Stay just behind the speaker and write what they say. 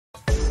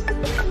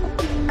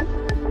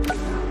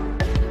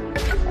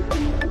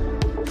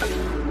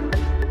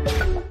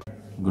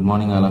Good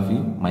morning all of you.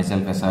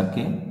 Myself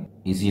SRK,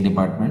 EC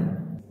department.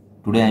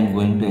 Today I am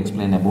going to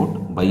explain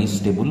about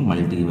Bistable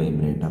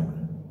Multivibrator.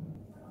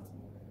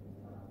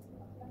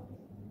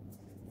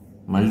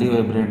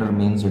 Multivibrator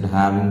means it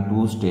having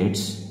two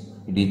states.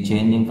 It is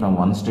changing from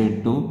one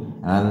state to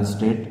another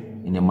state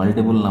in a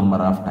multiple number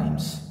of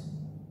times.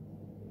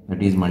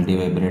 That is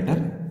multivibrator.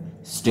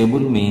 Stable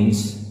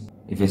means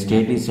if a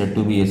state is said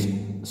to be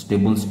a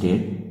stable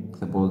state,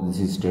 suppose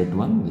this is state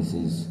 1, this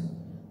is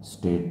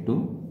state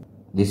 2.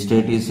 This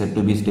state is said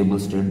to be stable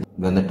state.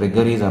 When the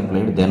trigger is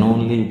applied, then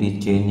only it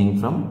is changing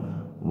from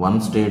one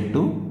state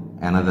to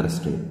another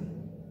state.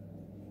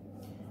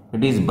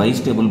 It is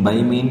bistable.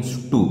 Bi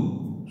means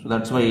two. So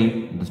that's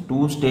why the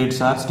two states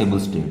are stable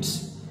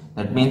states.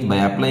 That means by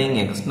applying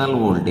external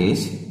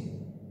voltage,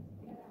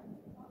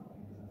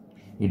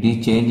 it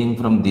is changing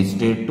from this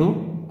state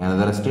to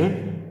another state,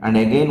 and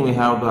again we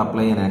have to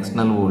apply an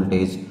external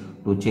voltage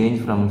to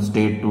change from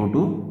state 2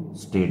 to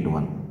state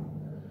 1.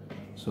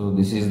 So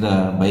this is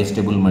the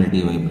bistable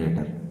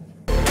multivibrator.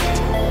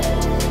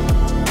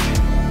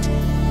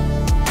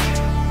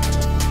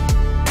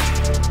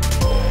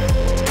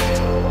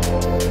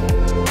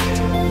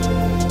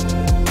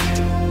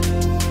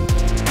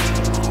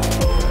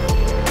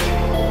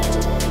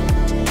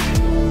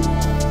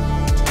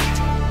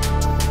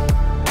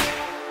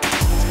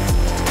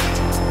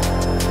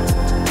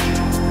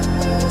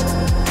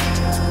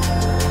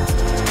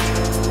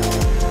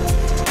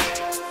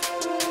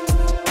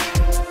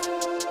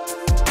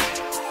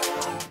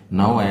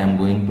 Now I am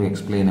going to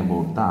explain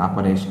about the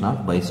operation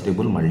of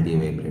bistable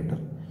multivibrator.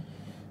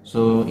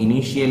 So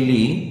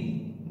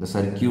initially the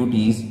circuit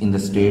is in the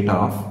state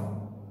of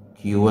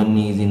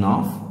Q1 is in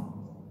off,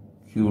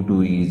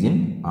 Q2 is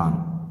in on.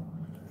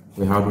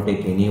 We have to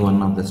take any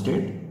one of the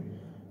state.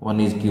 One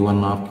is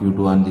Q1 off,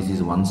 Q2 on, this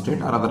is one state,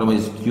 or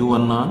otherwise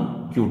Q1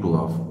 on, Q2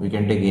 off. We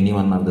can take any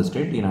one of the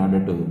state in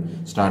order to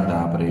start the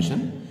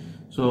operation.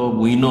 So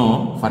we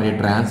know for a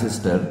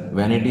transistor,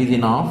 when it is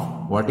in off,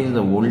 what is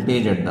the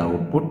voltage at the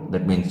output?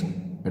 That means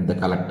at the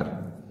collector.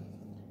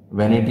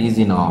 When it is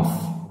in off,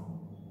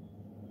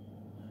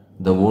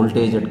 the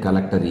voltage at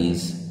collector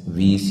is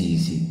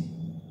VCC.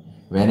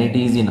 When it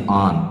is in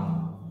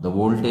on, the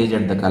voltage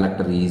at the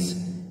collector is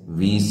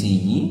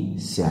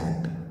VCE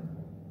SAT.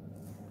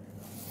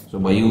 So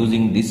by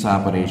using this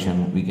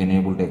operation, we can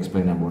able to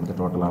explain about the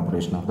total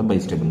operation of the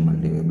bistable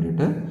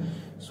multivibrator.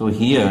 So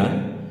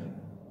here,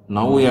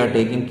 now we are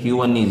taking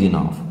Q1 is in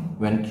off.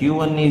 When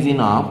Q1 is in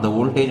off, the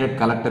voltage at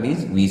collector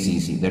is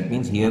VCC. That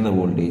means here the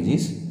voltage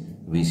is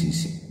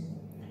VCC.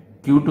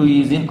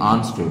 Q2 is in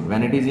on state.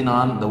 When it is in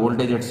on, the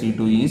voltage at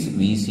C2 is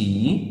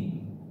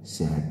VCE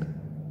SAT.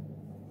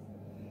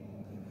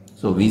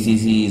 So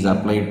VCC is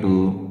applied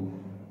to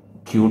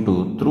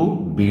Q2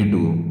 through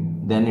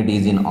B2. Then it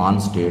is in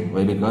on state.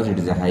 Why? Because it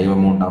is a high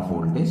amount of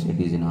voltage. It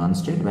is in on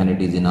state. When it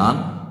is in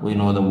on, we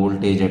know the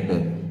voltage at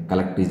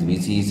collector is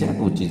VCE SAT,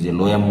 which is a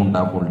low amount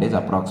of voltage,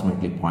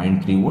 approximately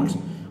 0.3 volts.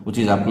 Which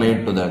is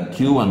applied to the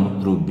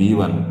Q1 through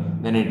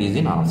B1, then it is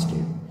in off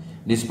state.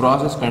 This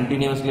process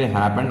continuously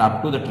happened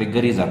up to the trigger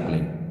is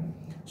applied.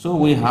 So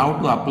we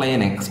have to apply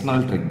an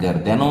external trigger,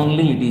 then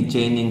only it is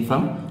changing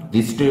from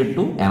this state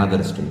to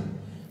another state.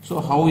 So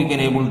how we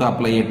can able to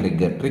apply a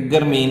trigger?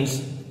 Trigger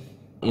means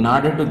in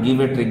order to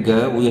give a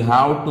trigger, we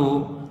have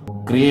to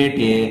create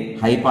a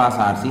high pass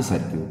RC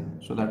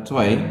circuit. So that's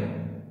why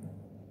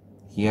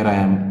here I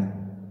am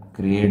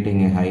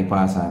creating a high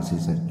pass RC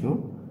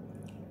circuit.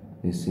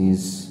 This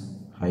is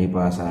high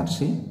pass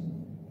RC,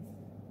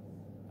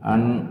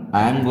 and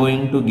I am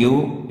going to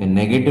give a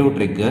negative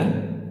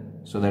trigger.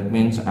 So that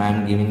means I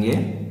am giving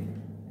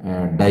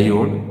a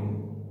diode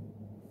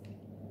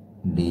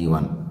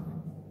D1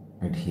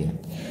 right here.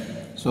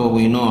 So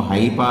we know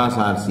high pass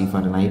RC, for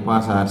an high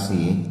pass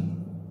RC,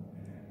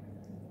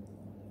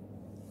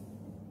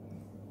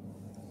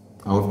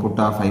 output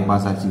of high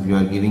pass RC, if you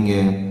are giving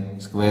a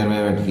square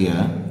wave at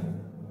here,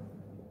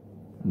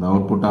 the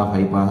output of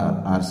high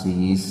pass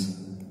RC is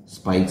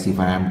spikes if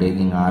I am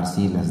taking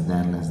RC less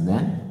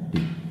than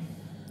T.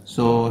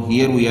 So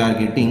here we are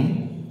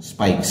getting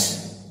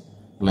spikes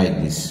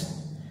like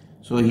this.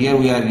 So here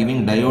we are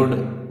giving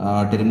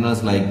diode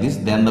terminals like this.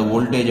 Then the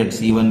voltage at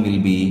C1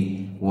 will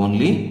be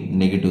only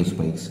negative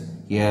spikes.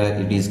 Here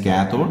it is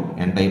cathode,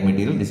 N-type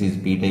material. This is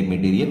P-type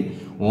material.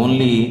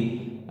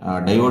 Only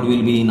diode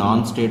will be in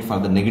on state for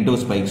the negative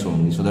spikes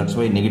only. So that's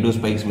why negative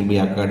spikes will be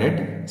occurred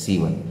at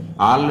C1.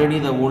 Already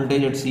the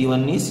voltage at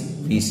C1 is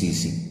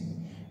VCC.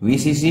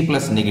 VCC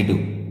plus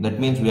negative. That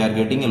means we are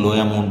getting a low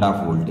amount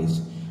of voltage.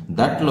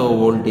 That low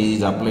voltage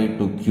is applied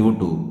to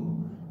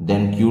Q2.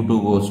 Then Q2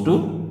 goes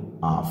to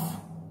off.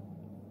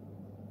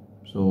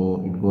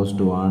 So it goes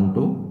to on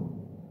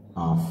to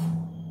off.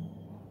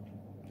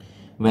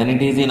 When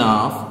it is in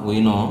off,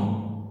 we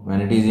know when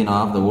it is in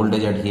off, the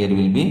voltage at here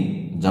will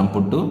be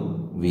jumped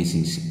to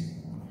VCC.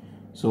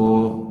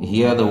 So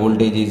here the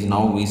voltage is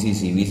now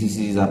VCC.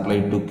 VCC is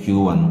applied to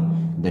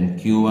Q1. Then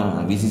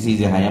Q1, VCC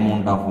is a high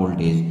amount of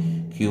voltage.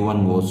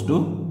 Q1 goes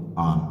to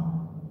on.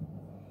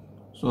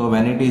 So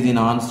when it is in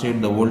on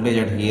state, the voltage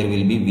at here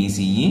will be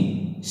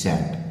VCE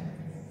sat.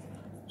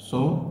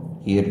 So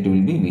here it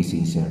will be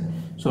VCE sat.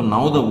 So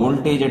now the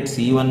voltage at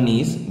C1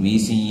 is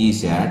VCE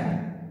sat.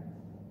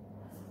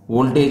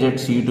 Voltage at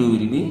C2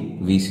 will be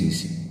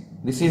VCC.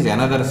 This is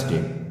another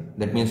state.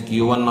 That means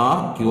Q1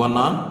 on,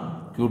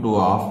 Q2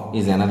 off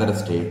is another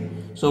state.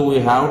 So we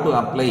have to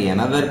apply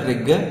another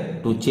trigger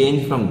to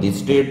change from this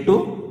state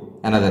to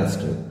another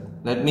state.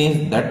 That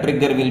means that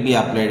trigger will be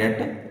applied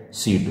at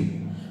C2.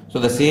 So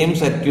the same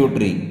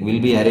circuitry will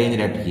be arranged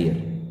at here.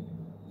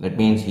 That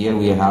means here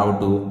we have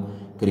to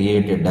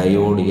create a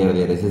diode, here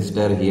the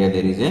resistor, here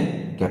there is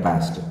a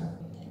capacitor.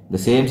 The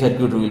same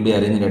circuit will be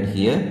arranged at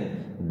here.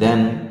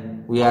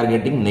 Then we are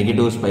getting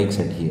negative spikes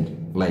at here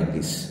like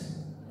this.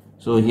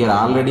 So here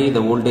already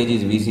the voltage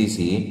is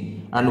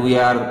VCC and we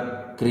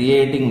are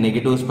creating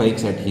negative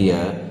spikes at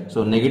here.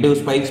 So negative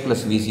spikes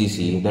plus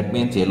VCC, that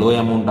means a low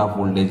amount of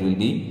voltage will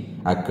be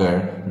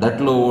occurred.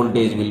 That low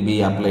voltage will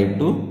be applied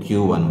to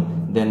Q1.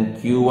 Then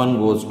Q1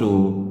 goes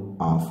to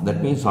off.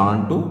 That means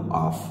on to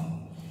off.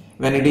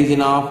 When it is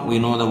in off, we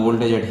know the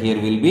voltage at here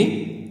will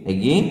be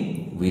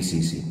again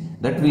VCC.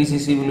 That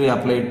VCC will be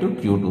applied to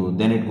Q2.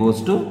 Then it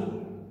goes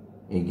to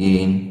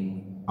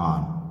again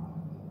on.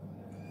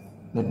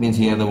 That means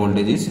here the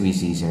voltage is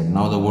VCC sat.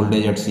 Now the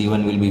voltage at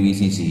C1 will be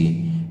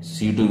VCC.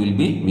 C2 will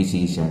be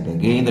VCC sat.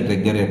 Again the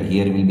trigger at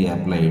here will be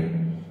applied.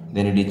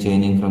 Then it is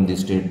changing from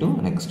this state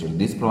to next state.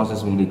 This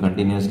process will be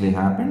continuously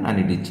happen and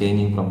it is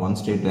changing from one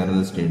state to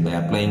another state by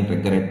applying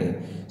trigger at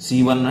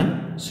C1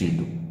 and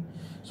C2.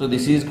 So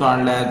this is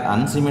called as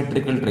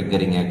unsymmetrical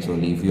triggering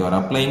actually. If you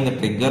are applying the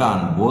trigger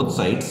on both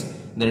sides,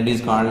 then it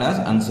is called as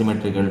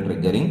unsymmetrical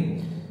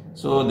triggering.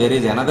 So there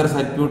is another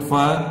circuit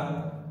for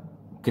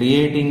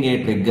creating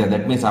a trigger,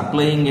 that means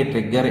applying a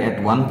trigger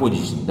at one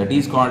position, that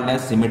is called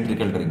as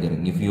symmetrical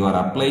triggering. If you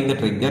are applying the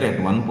trigger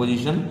at one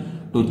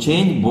position to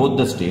change both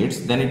the states,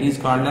 then it is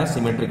called as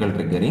symmetrical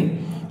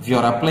triggering. If you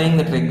are applying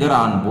the trigger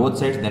on both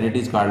sides, then it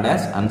is called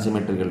as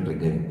unsymmetrical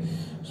triggering.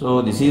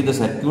 So this is the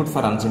circuit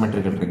for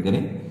unsymmetrical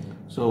triggering.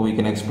 So we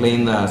can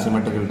explain the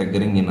symmetrical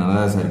triggering in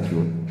another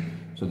circuit.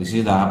 So this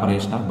is the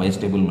operation of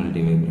bistable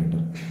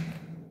multivibrator.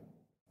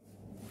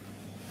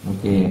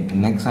 Okay,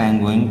 next I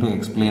am going to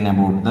explain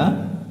about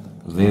the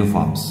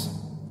waveforms.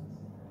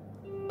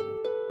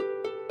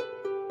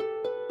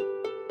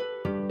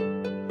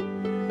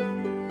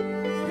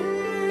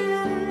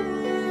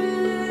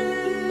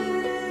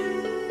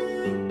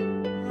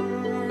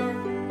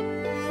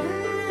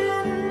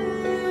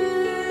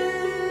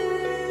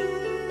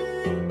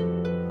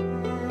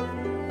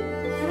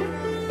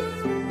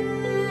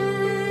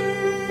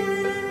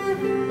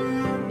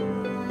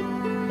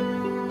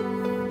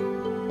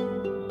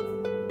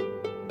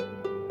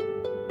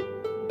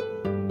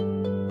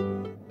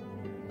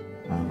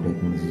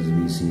 This is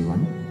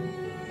VC1.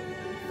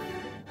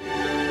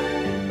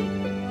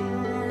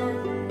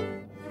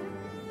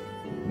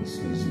 This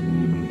is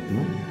VB2.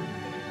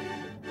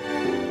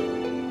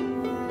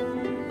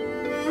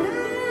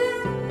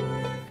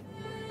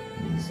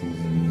 This is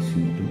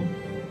VC2.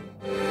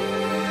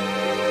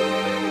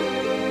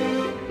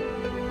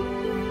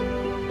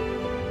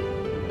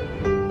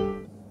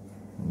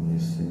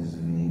 This is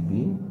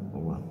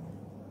VB1.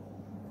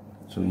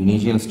 So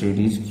initial state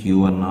is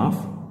Q1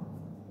 off,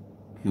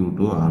 Q2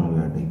 on we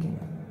are taking.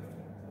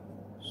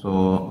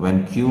 So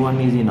when Q1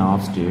 is in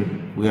off state,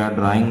 we are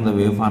drawing the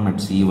waveform at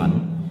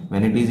C1.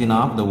 When it is in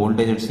off, the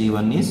voltage at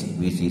C1 is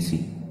VCC.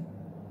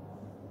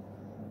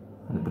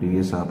 In the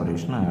previous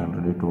operation, I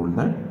already told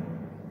that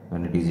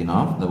when it is in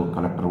off, the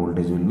collector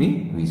voltage will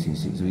be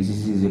VCC. So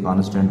VCC is a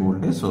constant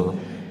voltage, so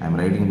I am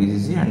writing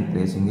VCC and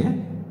placing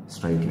a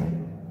straight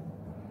line.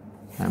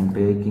 I am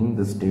taking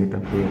the state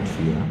up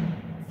here.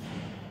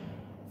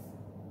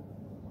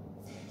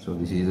 So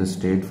this is the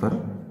state for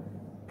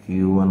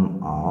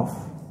Q1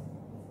 off,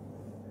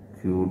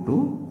 Q2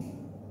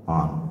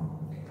 on.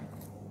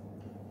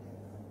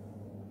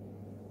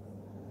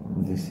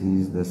 This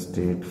is the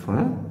state for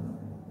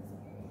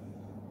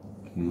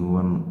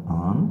Q1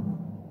 on,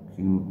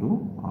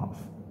 Q2 off.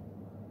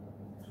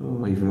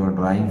 So if you are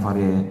trying for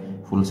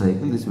a full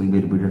cycle, this will be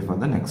repeated for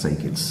the next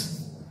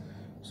cycles.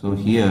 So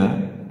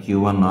here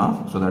Q1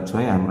 off, so that's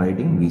why I am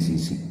writing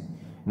VCC.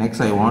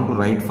 Next I want to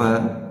write for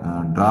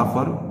draw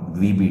for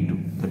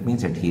VB2, that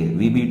means at here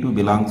VB2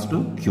 belongs to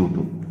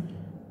Q2.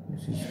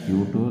 This is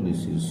Q2,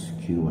 this is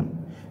Q1.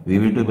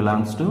 VB2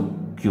 belongs to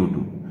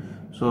Q2.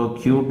 So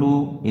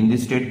Q2, in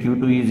this state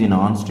Q2 is in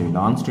on state.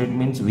 On state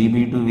means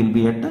VB2 will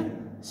be at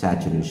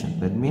saturation,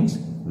 that means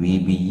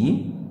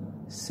VBE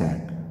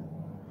sat.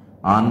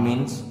 On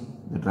means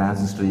the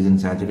transistor is in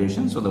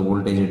saturation, so the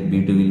voltage at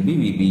B2 will be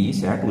VBE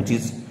sat, which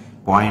is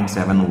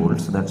 0.7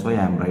 volts. So that's why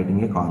I am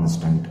writing a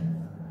constant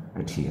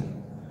at here.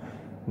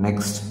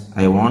 Next,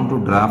 I want to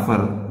draw for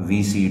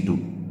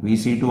VC2.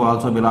 VC2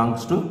 also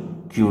belongs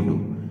to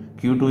Q2.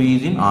 Q2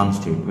 is in on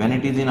state. When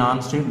it is in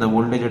on state, the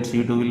voltage at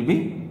C2 will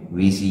be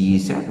VCE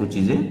sat, which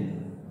is a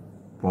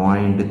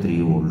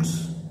 0.3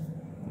 volts.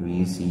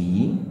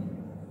 VCE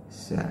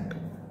sat.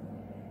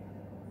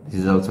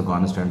 This is also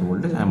constant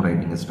voltage. I am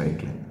writing a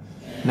straight line.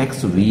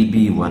 Next,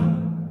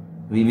 VB1.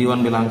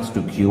 VB1 belongs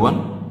to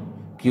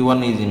Q1.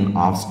 Q1 is in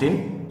off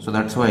state. So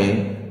that's why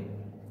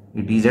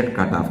it is at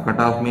cutoff.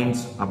 Cutoff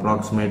means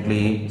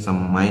approximately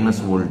some minus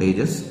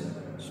voltages.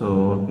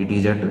 So it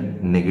is at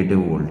negative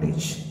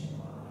voltage.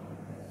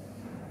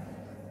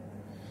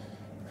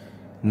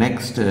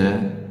 Next,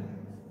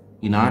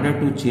 in order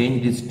to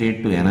change this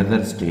state to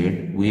another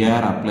state, we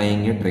are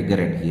applying a trigger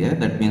at here.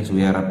 That means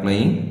we are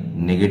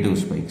applying negative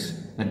spikes.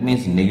 That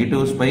means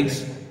negative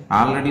spikes,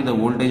 already the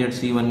voltage at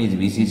C1 is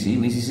VCC.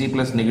 VCC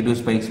plus negative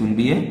spikes will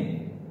be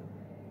a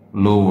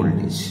low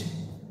voltage.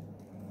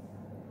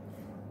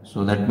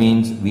 So that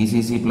means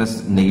VCC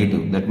plus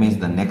negative. That means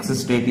the next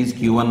state is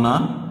Q1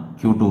 on,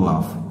 Q2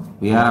 off.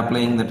 We are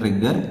applying the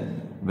trigger.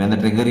 When the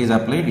trigger is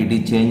applied, it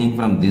is changing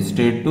from this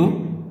state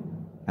to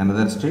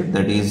another state,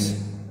 that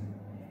is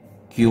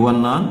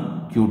Q1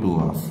 on,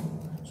 Q2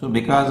 off. So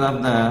because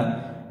of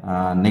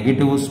the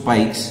negative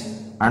spikes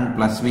and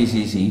plus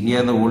VCC,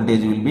 here the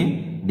voltage will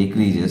be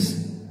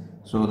decreases.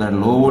 So that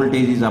low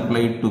voltage is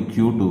applied to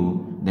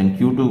Q2, then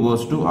Q2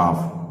 goes to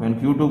off. When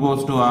Q2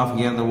 goes to off,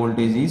 here the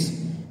voltage is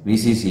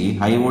VCC,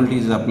 high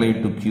voltage is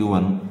applied to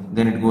Q1,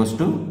 then it goes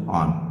to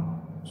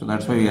on. So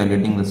that's why we are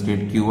getting the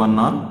state Q1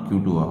 on,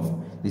 Q2 off.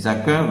 This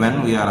occurs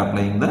when we are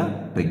applying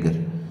the trigger.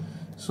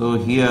 So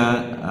here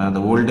the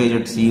voltage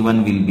at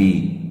C1 will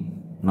be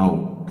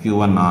now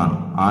Q1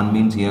 on. On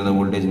means here the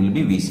voltage will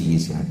be VCE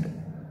sat.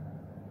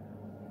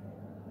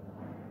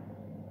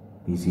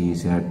 VCE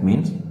sat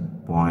means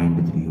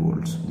 0.3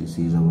 volts. This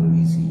is our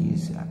VCE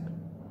sat.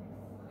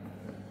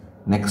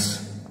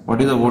 Next, what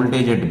is the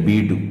voltage at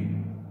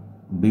B2?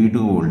 B2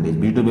 voltage.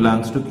 B2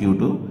 belongs to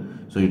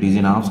Q2. So it is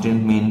in off state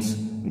means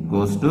it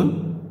goes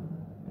to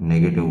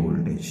negative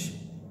voltage.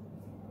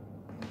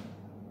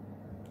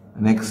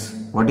 Next,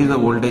 what is the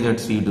voltage at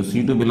C2?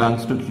 C2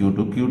 belongs to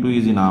Q2. Q2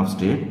 is in off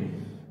state.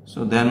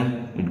 So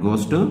then it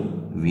goes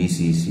to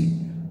VCC.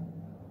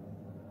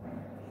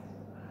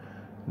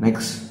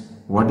 Next,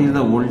 what is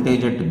the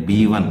voltage at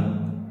B1?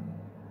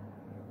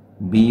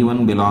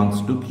 B1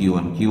 belongs to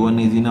Q1.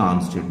 Q1 is in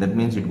on state. That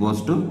means it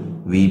goes to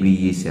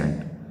VBE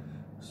sat.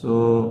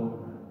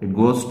 So it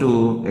goes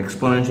to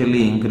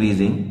exponentially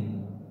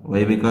increasing.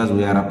 Why? Because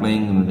we are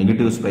applying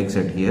negative spikes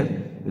at here.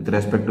 With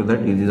respect to that,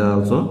 it is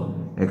also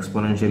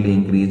exponentially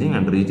increasing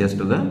and reaches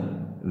to the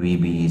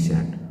VBE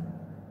sat.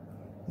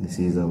 This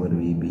is our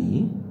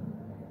VBE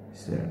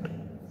sat.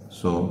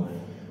 So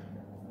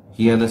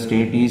here the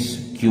state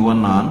is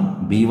Q1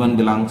 on, B1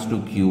 belongs to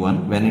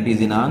Q1. When it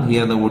is in on,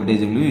 here the voltage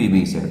will be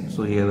VBE sat.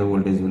 So here the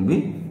voltage will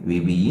be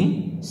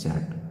VBE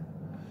sat.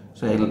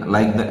 So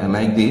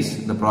like this,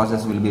 the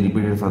process will be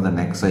repeated for the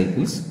next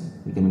cycles.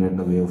 You can get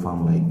the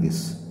waveform like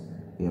this.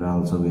 Here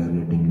also we are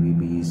getting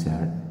VBE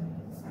sat.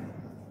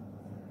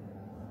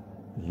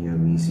 Here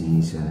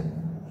VCE sat.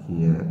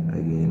 Here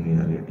again we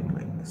are getting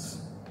like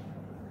this.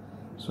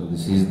 So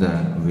this is the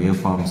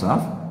waveforms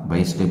of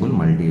bistable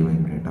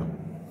multivibrator.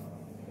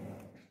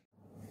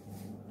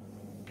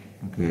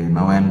 Okay,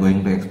 now I am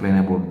going to explain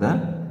about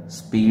the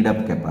speed-up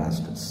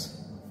capacitors.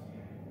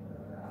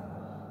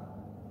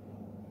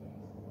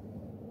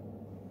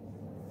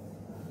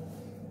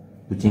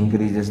 Which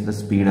increases the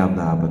speed of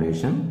the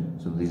operation.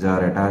 So these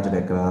are attached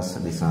across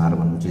this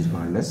R1, which is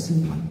called as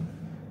C1.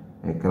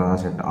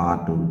 Across at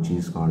R2, which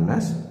is called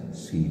as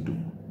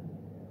C2.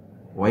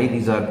 Why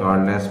these are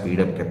called as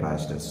speed-up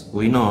capacitors?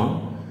 We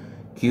know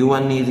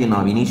Q1 is in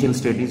off, initial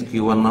state is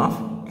Q1 off,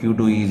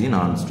 Q2 is in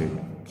on state.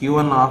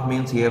 Q1 off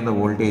means here the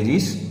voltage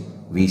is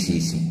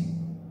VCC.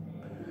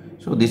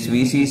 So this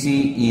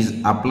VCC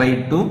is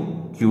applied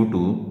to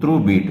Q2 through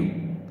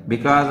B2.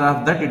 Because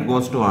of that it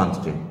goes to on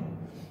state.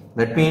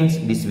 That means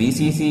this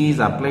VCC is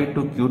applied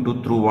to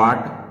Q2 through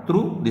what?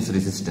 Through this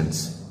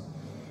resistance.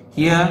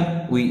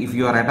 Here, if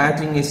you are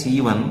attaching a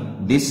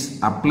C1, this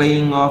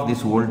applying of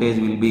this voltage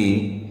will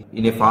be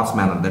in a fast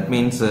manner. That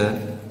means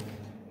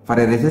for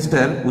a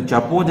resistor which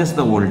opposes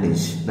the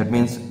voltage, that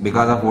means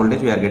because of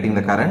voltage we are getting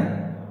the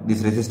current,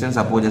 this resistance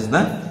opposes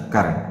the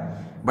current.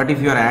 But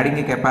if you are adding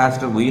a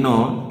capacitor, we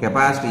know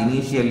capacitor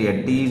initially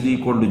at t is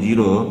equal to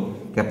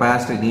 0,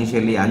 capacitor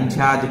initially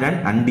uncharged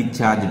and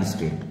undischarged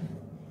state.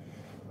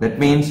 That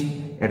means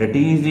at a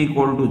t is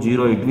equal to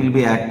 0, it will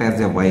be act as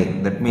a wire.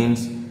 That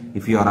means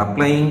if you are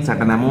applying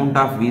certain amount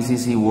of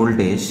VCC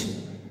voltage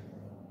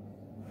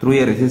through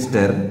a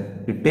resistor,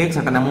 it takes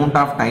certain amount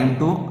of time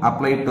to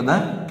apply it to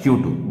the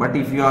Q2. But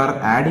if you are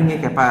adding a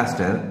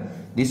capacitor,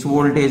 this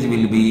voltage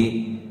will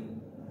be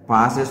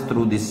passes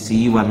through this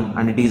C1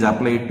 and it is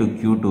applied to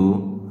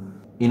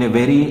Q2 in a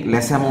very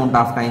less amount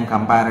of time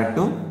compared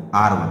to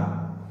R1.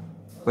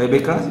 Why?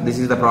 Because this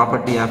is the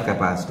property of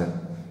capacitor.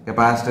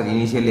 Capacitor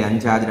initially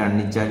uncharged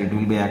and discharged, it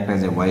will be act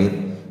as a wire.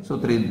 So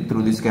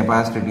through this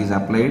capacitor it is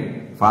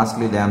applied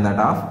fastly than that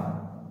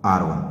of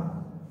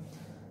R1.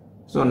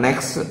 So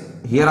next,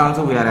 here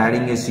also we are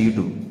adding a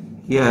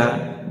C2.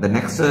 Here the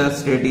next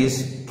state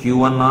is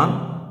Q1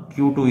 on,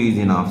 Q2 is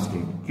in off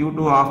state.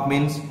 Q2 off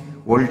means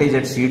voltage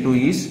at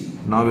C2 is,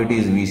 now it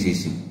is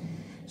VCC.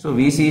 So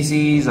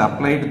VCC is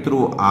applied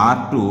through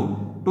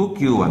R2 to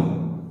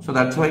Q1. So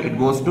that's why it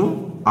goes to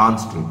on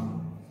state.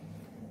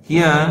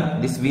 Here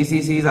this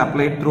VCC is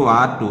applied through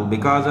R2.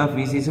 Because of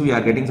VCC we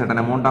are getting certain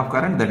amount of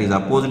current that is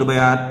opposed by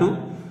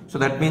R2. So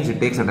that means it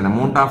takes certain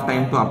amount of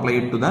time to apply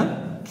it to the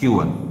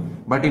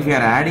Q1. But if you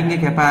are adding a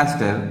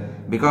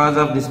capacitor, because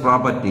of this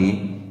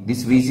property,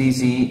 this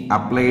VCC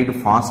applied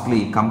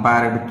fastly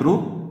compared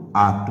through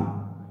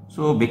R2.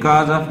 So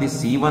because of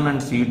this C1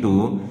 and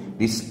C2,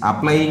 this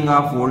applying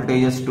of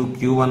voltages to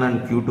Q1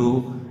 and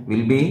Q2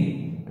 will be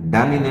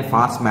done in a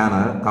fast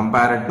manner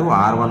compared to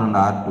R1 and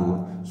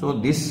R2. So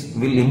this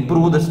will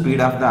improve the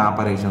speed of the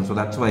operation. So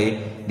that's why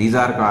these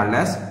are called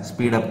as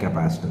speed up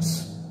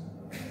capacitors.